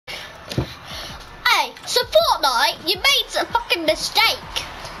Fortnite, you made a fucking mistake.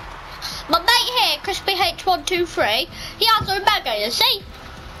 My mate here, CrispyH123, he has Omega, you see?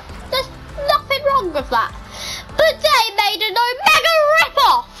 There's nothing wrong with that. But they made an Omega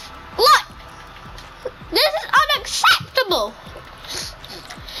rip-off. Like, this is unacceptable.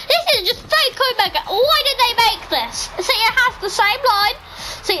 This is just fake Omega. Why did they make this? See, it has the same line.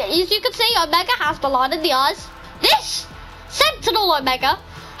 See, as you can see, Omega has the line and the eyes. This Sentinel Omega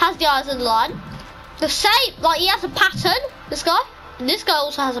has the eyes and the line. The same, like he has a pattern, this guy. And this guy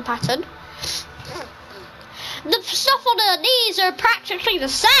also has a pattern. The stuff on their knees are practically the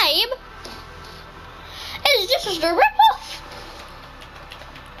same. It's just a rip-off.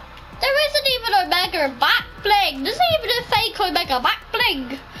 There isn't even Omega back bling. There's not even a fake Omega back bling.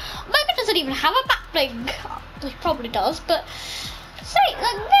 Omega doesn't even have a back bling. He probably does, but see,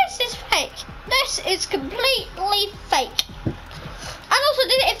 like, this is fake. This is completely fake. And also,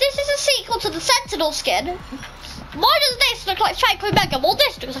 if this is a sequel to the Sentinel skin, why does this look like fake Omega? Well,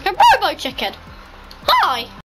 this looks like a Robo Chicken. Hi.